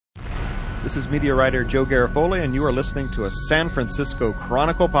This is media writer Joe Garofoli, and you are listening to a San Francisco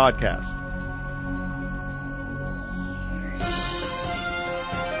Chronicle podcast.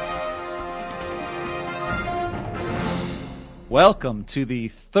 Welcome to the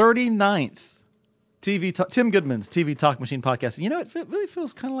 39th Tim Goodman's TV Talk Machine podcast. You know, it really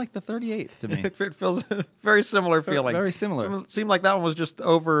feels kind of like the 38th to me. It feels very similar feeling. Very similar. It seemed like that one was just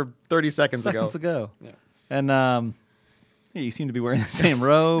over 30 seconds ago. Yeah. And you seem to be wearing the same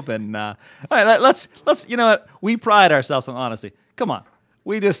robe. And all right, let's. You know what? We pride ourselves on honesty. Come on,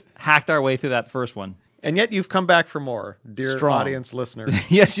 we just hacked our way through that first one. And yet you've come back for more, dear Strong. audience listener.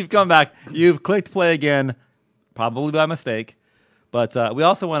 Yes, you've come back. You've clicked play again, probably by mistake. But we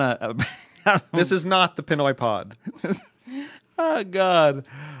also want to. This is not the Pinoy Pod. Oh God!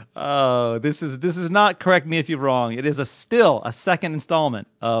 Oh, this is not. Correct me if you're wrong. It is still a second installment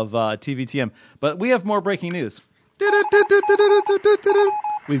of TVTM. But we have more breaking news.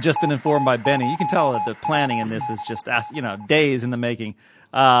 We've just been informed by Benny. You can tell that the planning in this is just days in the making.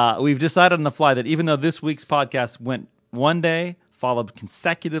 We've decided on the fly that even though this week's podcast went one day, followed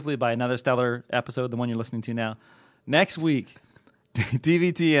consecutively by another stellar episode, the one you're listening to now, next week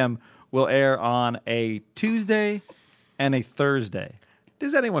TVTM will air on a Tuesday and a Thursday.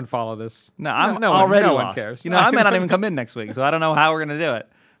 Does anyone follow this? No, I'm no already no lost. one cares. You know, I may not even come in next week, so I don't know how we're going to do it.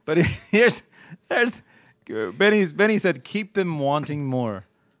 But there's Benny said, keep them wanting more.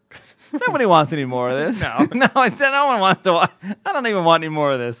 Nobody wants any more of this. No, I said no one wants to watch. I don't even want any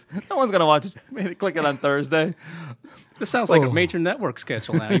more of this. No one's going to watch it. Maybe click it on Thursday. This sounds like a major network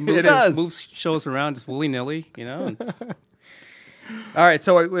schedule now. It does. Moves shows around just willy-nilly, you know. All right,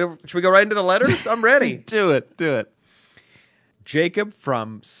 so should we go right into the letters? I'm ready. Do it. Jacob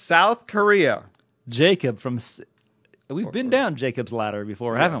from South Korea. Jacob from... We've been down Jacob's ladder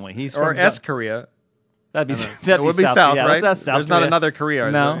before, haven't we? He's from S Korea. That'd be South, yeah, right? That's South There's Korea. not another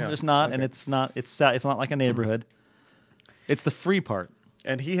Korea. No, there? Yeah. there's not, okay. and it's not like a neighborhood. It's the free part.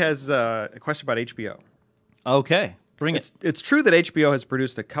 And he has a question about HBO. Okay, bring it. It's true that HBO has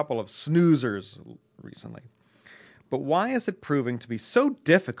produced a couple of snoozers recently, but why is it proving to be so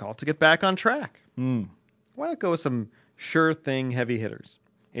difficult to get back on track? Why not go with some sure thing heavy hitters?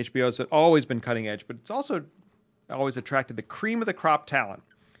 HBO has always been cutting edge, but it's also always attracted the cream of the crop talent.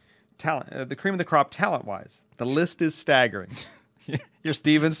 The cream of the crop talent-wise. The list is staggering. You're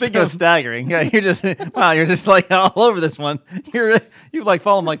Steven. Speaking of staggering, yeah, you're just like all over this one. You've like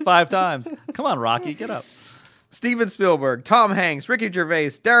fallen like 5 times. Come on, Rocky, get up. Steven Spielberg, Tom Hanks, Ricky Gervais,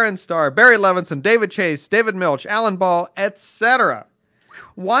 Darren Star, Barry Levinson, David Chase, David Milch, Alan Ball, etc.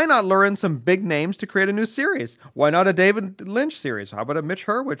 Why not lure in some big names to create a new series? Why not a David Lynch series? How about a Mitch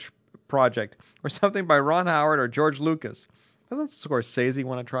Hurwitz project? Or something by Ron Howard or George Lucas? Doesn't Scorsese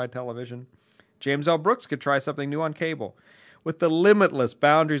want to try television? James L. Brooks could try something new on cable. With the limitless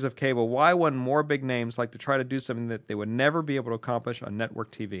boundaries of cable, why wouldn't more big names like to try to do something that they would never be able to accomplish on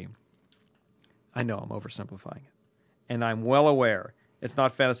network TV? I know I'm oversimplifying it. And I'm well aware it's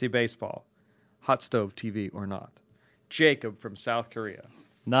not fantasy baseball, hot stove TV or not. Jacob from South Korea.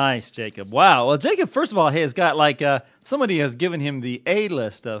 Nice, Jacob. Wow. Well, Jacob, first of all, has got like somebody has given him the A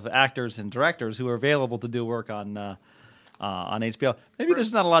list of actors and directors who are available to do work on HBO. Maybe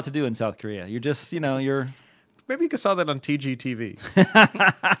there's not a lot to do in South Korea. You're just, you're... Maybe you saw that on TGTV.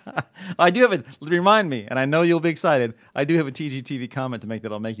 I do have remind me, and I know you'll be excited, I do have a TGTV comment to make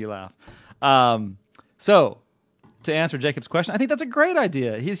that'll make you laugh. So, to answer Jacob's question, I think that's a great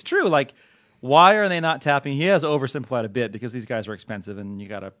idea. He's true. Like, why are they not tapping? He has oversimplified a bit because these guys are expensive and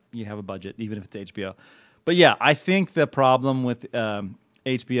you have a budget, even if it's HBO. But yeah, I think the problem with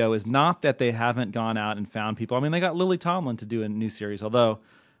HBO is not that they haven't gone out and found people. I mean, they got Lily Tomlin to do a new series, although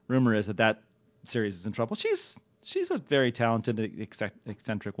rumor is that series is in trouble. She's a very talented,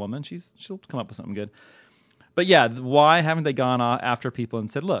 eccentric woman. She'll come up with something good. But yeah, why haven't they gone after people and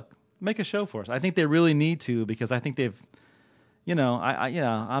said, "Look, make a show for us"? I think they really need to, because I think they've,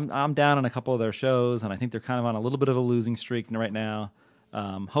 I'm down on a couple of their shows, and I think they're kind of on a little bit of a losing streak right now.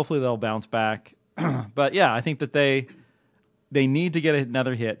 Hopefully they'll bounce back. But yeah, I think that they need to get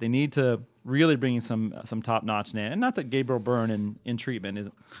another hit. They need to really bring in some top notch now. And not that Gabriel Byrne in treatment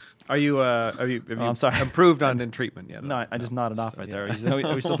isn't. Have you I'm sorry. improved on in treatment yet? No, I just nodded off right there.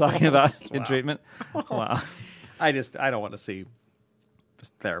 Are we still talking about in treatment? Wow. I don't want to see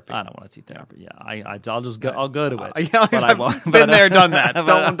therapy. I don't want to see therapy. Yeah, I'll just go. I'll go to it. Yeah, I've been there, done that.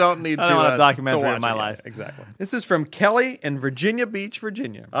 Don't need to. I don't want a documentary to watch in my it. life. Yeah, exactly. This is from Kelly in Virginia Beach,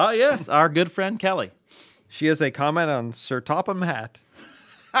 Virginia. Oh yes, our good friend Kelly. She has a comment on Sir Topham Hatt.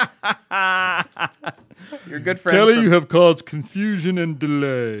 Your good friend Kelly, you have caused confusion and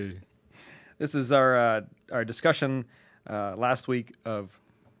delay. This is our discussion last week of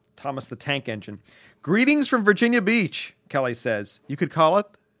Thomas the Tank Engine. Greetings from Virginia Beach, Kelly says. You could call it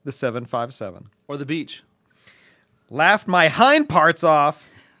the 757. Or the beach. Laughed my hind parts off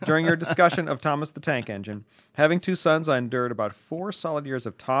during your discussion of Thomas the Tank Engine. Having 2 sons, I endured about 4 solid years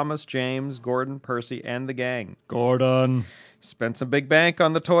of Thomas, James, Gordon, Percy, and the gang. Gordon. Spent some big bank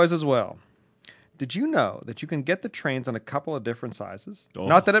on the toys as well. Did you know that you can get the trains in a couple of different sizes? Oh.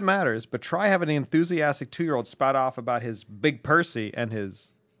 Not that it matters, but try having an enthusiastic 2-year-old spout off about his big Percy and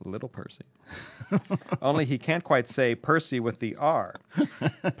his little Percy. Only he can't quite say Percy with the R.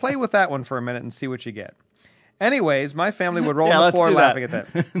 Play with that one for a minute and see what you get. Anyways, my family would roll on the floor laughing at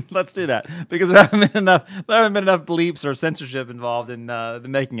that. Let's do that because there haven't been enough bleeps or censorship involved in the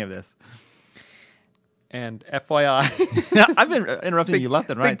making of this. And FYI, I've been interrupting you left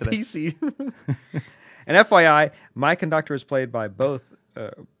and right today. PC. And FYI, my conductor was played by both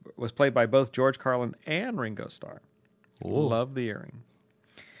George Carlin and Ringo Starr. Ooh. Love the earring.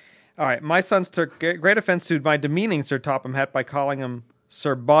 All right, my sons took great offense to my demeaning Sir Topham Hatt by calling him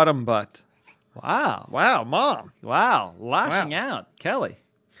Sir Bottom Butt. Wow. Wow, Mom. Wow. Lashing out. Kelly.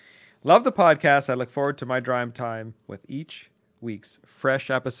 Love the podcast. I look forward to my drive time with each week's fresh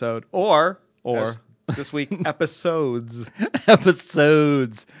episode or as this week, episodes.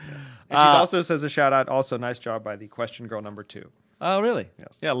 Episodes. And she also says a shout out. Also, nice job by the question girl number 2. Oh, really?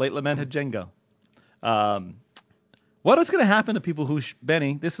 Yes. Yeah, late lamented Django. What is going to happen to people who...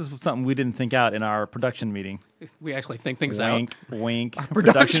 Benny, this is something we didn't think out in our production meeting. We actually think things Wink, out. wink.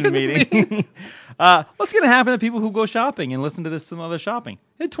 Production meeting. What's going to happen to people who go shopping and listen to some other shopping?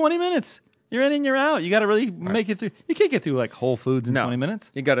 In 20 minutes. You're in and you're out. You got to really make it through. You can't get through like Whole Foods in 20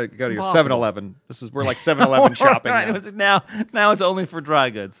 minutes. You got to go to your Impossible. 7-Eleven. We're like 7-Eleven shopping Right. now. Now it's only for dry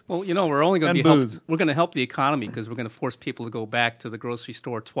goods. Well, we're only going And to booze. we're going to help the economy because we're going to force people to go back to the grocery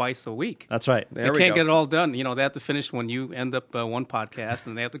store twice a week. That's right. They can't get it all done. They have to finish when you end up one podcast,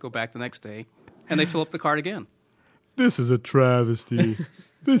 and they have to go back the next day, and they fill up the cart again. This is a travesty.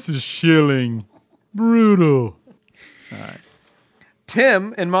 This is shilling. Brutal. All right.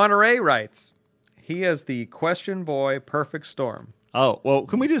 Tim in Monterey writes, he is the question boy perfect storm. Oh, well,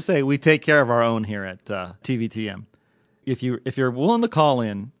 can we just say we take care of our own here at TVTM? If you're willing to call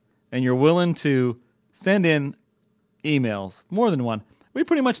in and you're willing to send in emails, more than one, we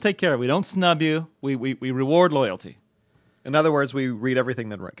pretty much take care of it. We don't snub you. We reward loyalty. In other words, we read everything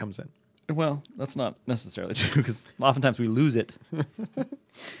that comes in. Well, that's not necessarily true because oftentimes we lose it. All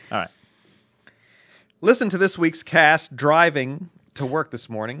right. Listen to this week's cast driving to work this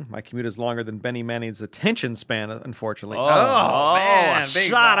morning. My commute is longer than Benny Manning's attention span, unfortunately. Oh, man. a Big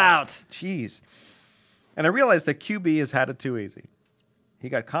shout one. out. Jeez. And I realized that QB has had it too easy. He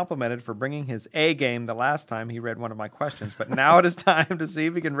got complimented for bringing his A game the last time he read one of my questions, but now it is time to see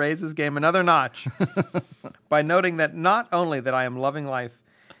if he can raise his game another notch by noting that not only that I am loving life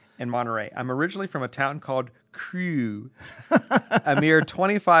in Monterey, I'm originally from a town called Crewe, a mere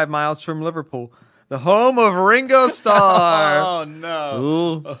 25 miles from Liverpool, the home of Ringo Starr. Oh,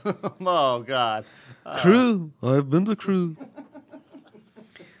 no. Oh, God. Crew. I've been to Crew.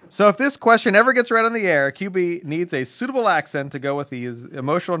 So if this question ever gets read on the air, QB needs a suitable accent to go with these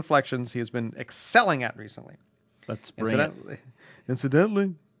emotional inflections he has been excelling at recently. Let's bring it.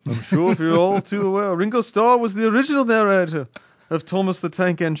 Incidentally, I'm sure if you're all too aware, Ringo Starr was the original narrator of Thomas the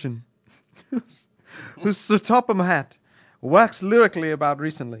Tank Engine, whose Sir Topham Hatt waxed lyrically about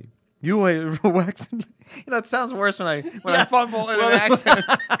recently. You waxed... It sounds worse when I fumble in an accent.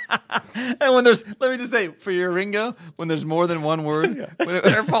 And when there's, let me just say, for your Ringo, when there's more than one word,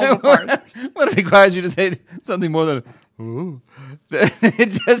 It falls apart. when it requires you to say something more than, ooh,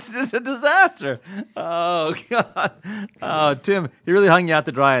 it just is a disaster. Oh, God. Oh, Tim, he really hung you out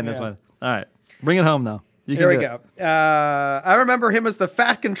to dry in this one. All right. Bring it home, though. Here we go. I remember him as the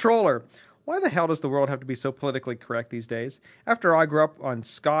fat controller. Why the hell does the world have to be so politically correct these days? After all, I grew up on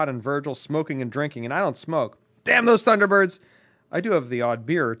Scott and Virgil smoking and drinking, and I don't smoke. Damn those Thunderbirds! I do have the odd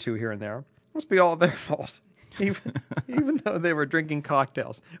beer or two here and there. Must be all their fault. Even though they were drinking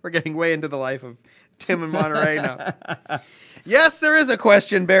cocktails. We're getting way into the life of Tim and Monterey now. Yes, there is a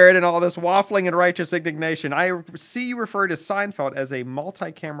question buried in all this waffling and righteous indignation. I see you refer to Seinfeld as a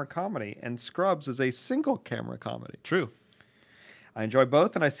multi-camera comedy and Scrubs as a single-camera comedy. True. I enjoy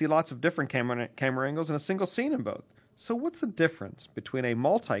both, and I see lots of different camera angles in a single scene in both. So what's the difference between a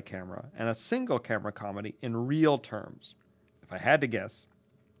multi-camera and a single-camera comedy in real terms? If I had to guess,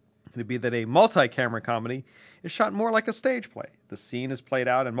 it would be that a multi-camera comedy is shot more like a stage play. The scene is played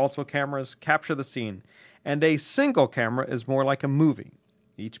out and multiple cameras capture the scene. And a single camera is more like a movie.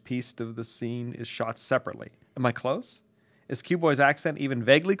 Each piece of the scene is shot separately. Am I close? Is Q-Boy's accent even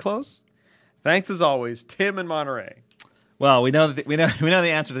vaguely close? Thanks as always, Tim in Monterey. Well, we know the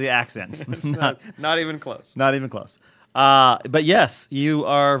answer to the accent. Not even close. Not even close. But yes, you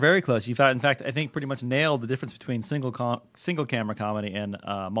are very close. In fact, I think pretty much nailed the difference between single camera comedy and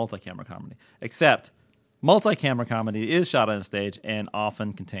multi-camera comedy. Except multi-camera comedy is shot on a stage and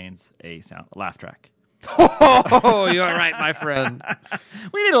often contains a laugh track. Oh, you're right, my friend.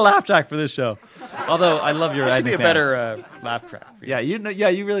 We need a laugh track for this show. Although I love your. That should be a better laugh track. For you. Yeah,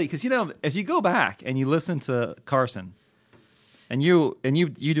 you really, because if you go back and you listen to Carson, and you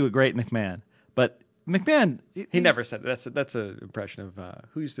do a great McMahon, but McMahon He never said that. That's an impression of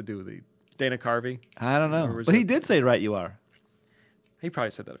who used to do the Dana Carvey. I don't know, but he did say "right you are." He probably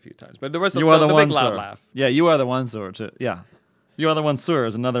said that a few times, but there was You are the one, big loud sir. laugh. Yeah, you are the one, sir. Yeah, you are the one, sir.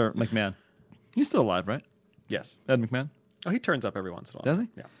 Is another McMahon. He's still alive, right? Yes. Ed McMahon. Oh, he turns up every once in a while. Does he?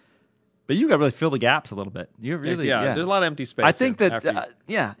 Yeah. But you got to really fill the gaps a little bit. You're really yeah. There's a lot of empty space. I think there that after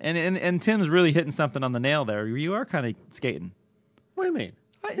you- and Tim's really hitting something on the nail there. You are kind of skating. What do you mean?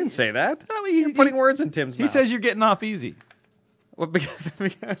 I didn't say that. I mean, You're putting words in Tim's He mouth. says you're getting off easy. Well,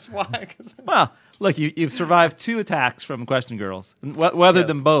 because why? 'Cause Well, look, you've survived 2 attacks from Question Girls, and weathered Yes.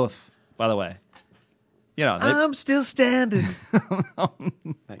 them both. By the way, I'm still standing.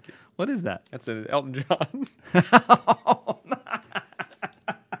 Thank you. what is that? That's an Elton John.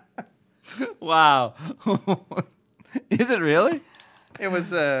 Wow, is it really? It was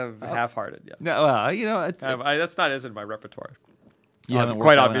half-hearted. Yeah. No, well, That's not as in my repertoire. you haven't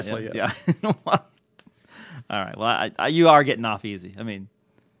quite worked on it obviously. yet. Yes. Yeah. All right. Well, you are getting off easy. I mean,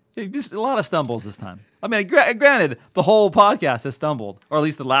 just a lot of stumbles this time. I mean, granted, the whole podcast has stumbled, or at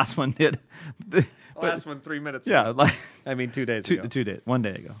least the last one did. The last one 3 minutes. Yeah, ago. like I mean 2 days two ago. days, 1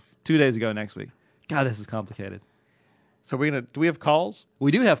 day ago, 2 days ago next week. God, this is complicated. So do we have calls?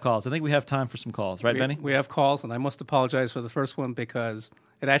 We do have calls. I think we have time for some calls, right, Benny? We have calls, and I must apologize for the first one because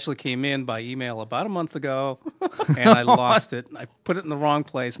it actually came in by email about a month ago, and I lost it. I put it in the wrong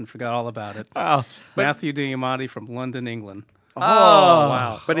place and forgot all about it. Oh, Matthew Diamante from London, England. Oh,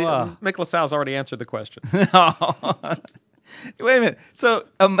 wow. But wow. Mick LaSalle's already answered the question. Wait a minute. So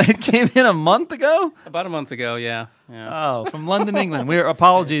it came in a month ago? About a month ago, yeah. Oh, from London, England.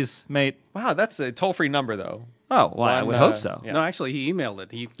 Apologies, mate. Wow, that's a toll-free number, though. Oh, well, I would hope so. Yeah. No, actually, he emailed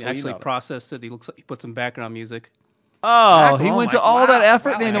it. He actually emailed it. processed it. He put some background music. Oh, he Oh went my- to all that wow. effort.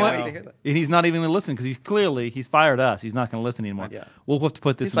 Wow, and you know I what? can't wait to hear that. And he's not even going to listen because he's fired us. He's not going to listen anymore. Yeah. We'll have to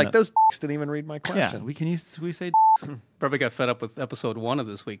put this He's in like, the- those didn't even read my question. Yeah, we say Probably got fed up with episode 1 of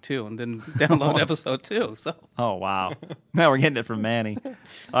this week, too, and didn't download episode 2. So Oh, wow. Now we're getting it from Manny. All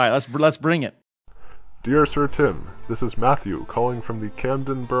right, let's bring it. Dear Sir Tim, this is Matthew calling from the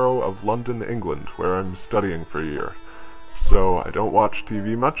Camden Borough of London, England, where I'm studying for a year. So I don't watch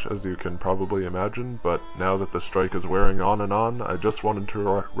TV much, as you can probably imagine, but now that the strike is wearing on and on, I just wanted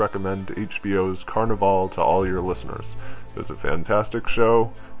to recommend HBO's Carnival to all your listeners. It's a fantastic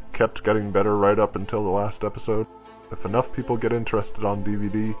show, kept getting better right up until the last episode. If enough people get interested on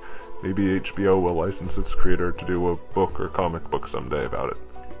DVD, maybe HBO will license its creator to do a book or comic book someday about it.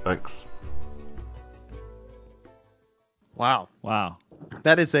 Thanks. Wow. Wow.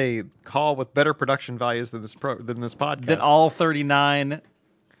 That is a call with better production values than this podcast. Then all 39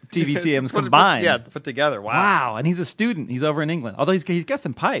 TVTMs combined. Put together. Wow. Wow. And he's a student. He's over in England. Although he's got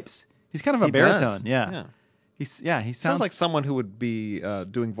some pipes. He's kind of a He baritone. does. Yeah. He Sounds sounds like someone who would be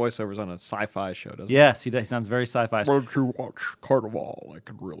doing voiceovers on a sci-fi show, doesn't Yes, he does. He sounds very sci-fi. Don't you watch Carnival? I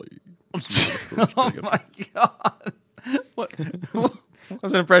could really... Oh my god! What That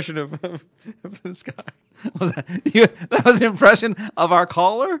was an impression of this guy. was that? That was an impression of our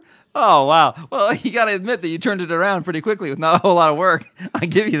caller. Oh wow! Well, you got to admit that you turned it around pretty quickly with not a whole lot of work. I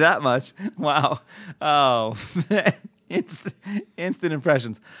give you that much. Wow! Oh, instant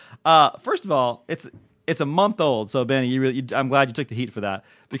impressions. First of all, it's a month old. So Benny, I'm glad you took the heat for that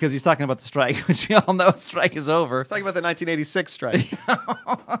because he's talking about the strike, which we all know strike is over. Let's talk about the 1986 strike.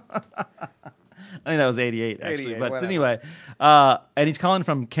 I think that was 88, actually. 88, But whatever. anyway, and he's calling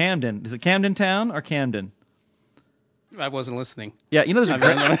from Camden. Is it Camden Town or Camden? I wasn't listening. Yeah, you know there's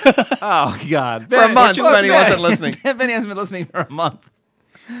I a mean, Oh, God. For a month, Benny wasn't listening. Benny hasn't been listening for a month.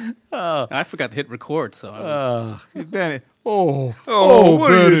 I forgot to hit record, so I was, Benny. Oh,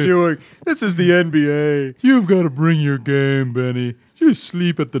 what are you doing? This is the NBA. You've got to bring your game, Benny. Just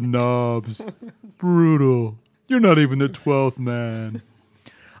sleep at the knobs. Brutal. You're not even the 12th man.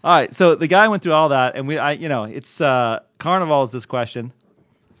 All right, so the guy went through all that, and it's Carnival is this question.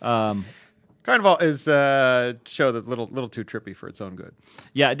 Carnival is a show that's a little too trippy for its own good.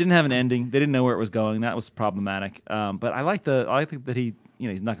 Yeah, it didn't have an ending. They didn't know where it was going. That was problematic. But I like that he,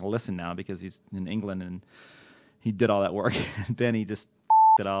 he's not going to listen now because he's in England and he did all that work. And then he just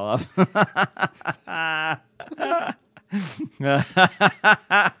it all up.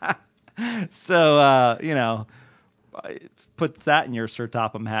 So, put that in your Sir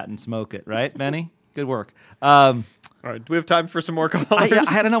Topham hat and smoke it, right, Benny? Good work. All right. Do we have time for some more callers?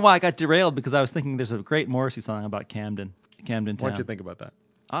 I don't know why I got derailed because I was thinking there's a great Morrissey song about Camden Town. What did you think about that?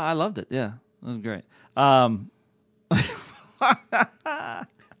 I loved it. Yeah, it was great. How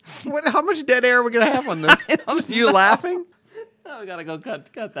much dead air are we going to have on this? Just you laughing? Oh, we got to go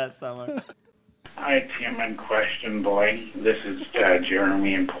cut that somewhere. Hi, Tim and Question Boy. This is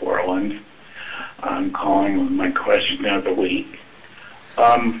Jeremy in Portland. I'm calling with my question of the week.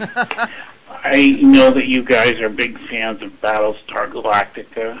 I know that you guys are big fans of Battlestar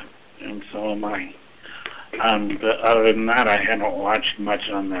Galactica, and so am I. But other than that, I haven't watched much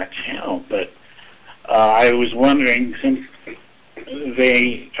on that channel. But I was wondering, since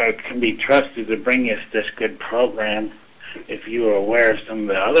they can be trusted to bring us this good program, if you are aware of some of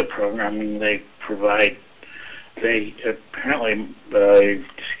the other programming they provide, they apparently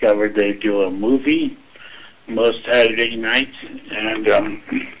discovered they do a movie most Saturday nights, and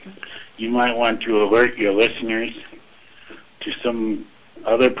you might want to alert your listeners to some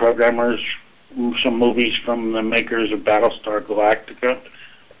other programmers, some movies from the makers of Battlestar Galactica.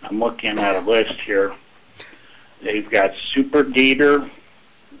 I'm looking at a list here. They've got Super Gator,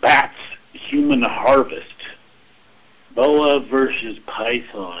 Bats, Human Harvest, Boa versus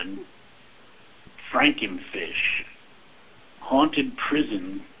Python, Frankenfish, Haunted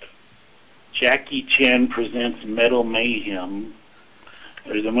Prison, Jackie Chan Presents Metal Mayhem.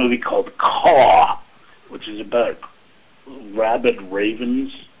 There's a movie called Caw, which is about rabid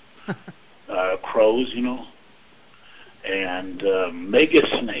ravens, crows, and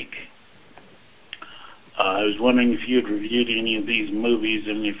Mega Snake. I was wondering if you had reviewed any of these movies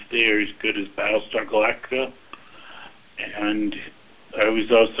and if they're as good as Battlestar Galactica. And I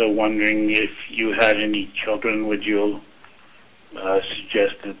was also wondering if you had any children, would you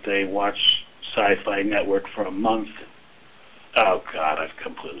suggest that they watch Sci-Fi Network for a month? Oh, God, I've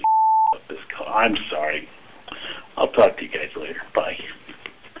completely up this call. I'm sorry. I'll talk to you guys later. Bye.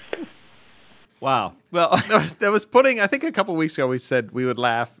 Wow. Well, that was putting. I think a couple weeks ago we said we would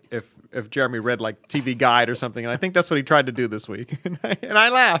laugh if Jeremy read like TV Guide or something, and I think that's what he tried to do this week, and I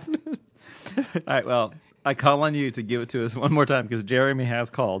laughed. All right. Well, I call on you to give it to us one more time because Jeremy has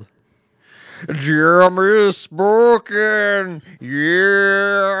called. Jeremy is spoken.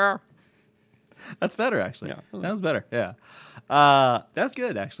 Yeah. That's better, actually. Yeah. That was better. Yeah. That's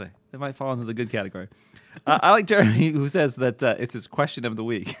good, actually. It might fall into the good category. I like Jeremy, who says that it's his question of the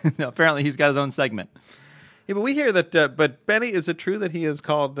week. Apparently, he's got his own segment. Yeah, but we hear that. But Benny, is it true that he is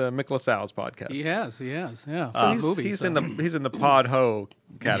called Mick LaSalle's podcast? He has. Yeah. So he's in the pod ho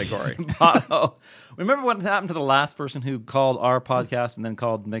category. Pod-ho. Remember what happened to the last person who called our podcast and then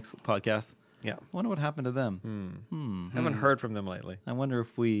called Mick's podcast? Yeah. I wonder what happened to them. Haven't heard from them lately. I wonder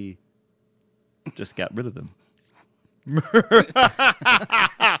if we just got rid of them.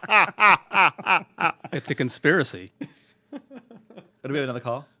 It's a conspiracy. Do we have another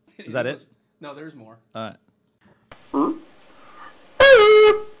call? Is that it? No, there's more. All right.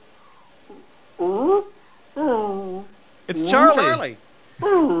 It's Charley.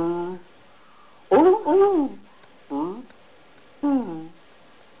 You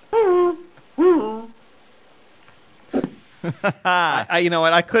know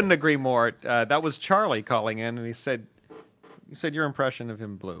what? I couldn't agree more. That was Charley calling in, and he said your impression of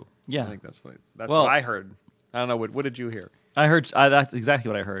him blew. Yeah. I think that's what I heard. I don't know. What did you hear? I heard that's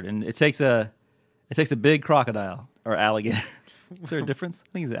exactly what I heard, and it takes a big crocodile or alligator. Is there a difference? I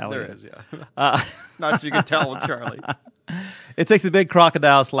think it's an alligator. There is, yeah. Not that you can tell with Charley. It takes a big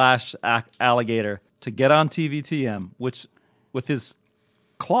crocodile / alligator to get on TVTM, which with his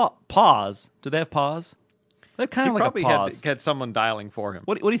paws. Do they have paws? They're kind of like probably a pause. had someone dialing for him.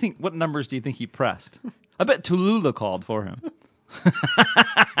 What do you think? What numbers do you think he pressed? I bet Tallulah called for him.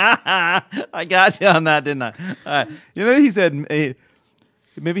 I got you on that, didn't I? All right. Maybe he said. Maybe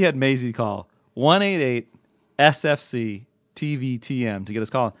he had Maisy call 188-SFC TVTM to get us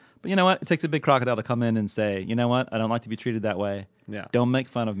calling. But you know what? It takes a big crocodile to come in and say, you know what? I don't like to be treated that way. Yeah. Don't make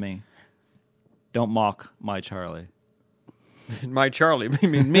fun of me. Don't mock my Charley. My Charley, I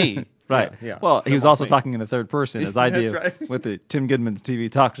mean me. Right. Yeah. Well, he was also talking in the third person, as I do That's right. with the Tim Goodman's TV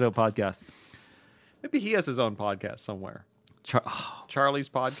talk show podcast. Maybe he has his own podcast somewhere. Charlie's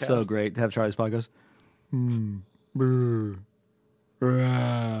podcast. So great to have Charlie's podcast.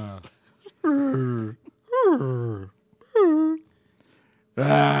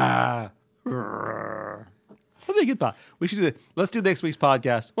 That'd be a good pod. We should do. Let's do next week's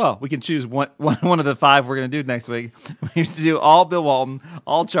podcast. Well, we can choose one of the 5 we're going to do next week. We should do all Bill Walton,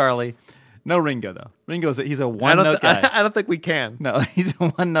 all Charley, No Ringo though. He's a one-note guy. I don't think we can. No, he's a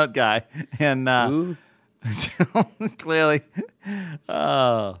one-note guy, and clearly.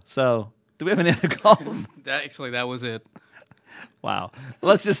 So do we have any other calls? That was it. Wow.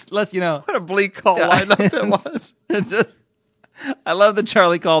 Let's What a bleak call lineup it was. It's just. I love that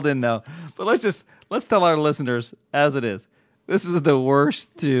Charlie called in though, but let's tell our listeners as it is. This is the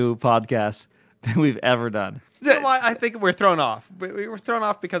worst 2 podcasts that we've ever done. Well, I think we're thrown off. We were thrown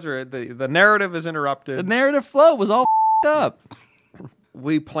off because the narrative is interrupted. The narrative flow was all up.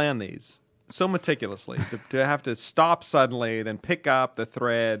 We plan these so meticulously to have to stop suddenly, then pick up the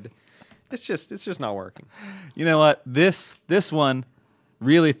thread. It's just not working. You know what? This one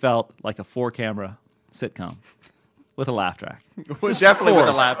really felt like a 4-camera sitcom with a laugh track. Definitely with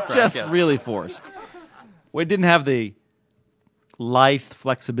a laugh track. Just yes. really forced. We didn't have the life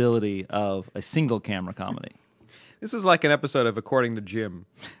flexibility of a single camera comedy. This is like an episode of According to Jim.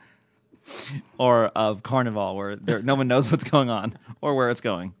 Or of Carnival, where no one knows what's going on or where it's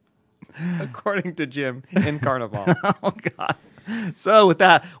going. According to Jim in Carnival. Oh, God. So with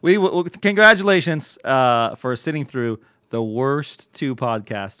that, congratulations for sitting through the worst 2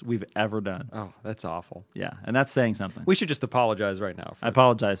 podcasts we've ever done. Oh, that's awful. Yeah, and that's saying something. We should just apologize right now. I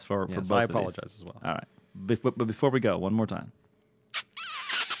apologize for both I of these. apologize as well. All right. But before we go, one more time.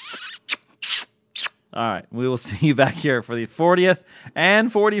 All right. We will see you back here for the 40th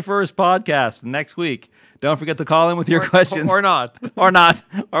and 41st podcast next week. Don't forget to call in with your questions. Or not. Or not.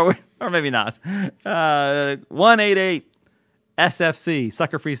 Or maybe not. 188 SFC,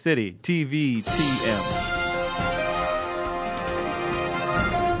 Sucker Free City, TVTM.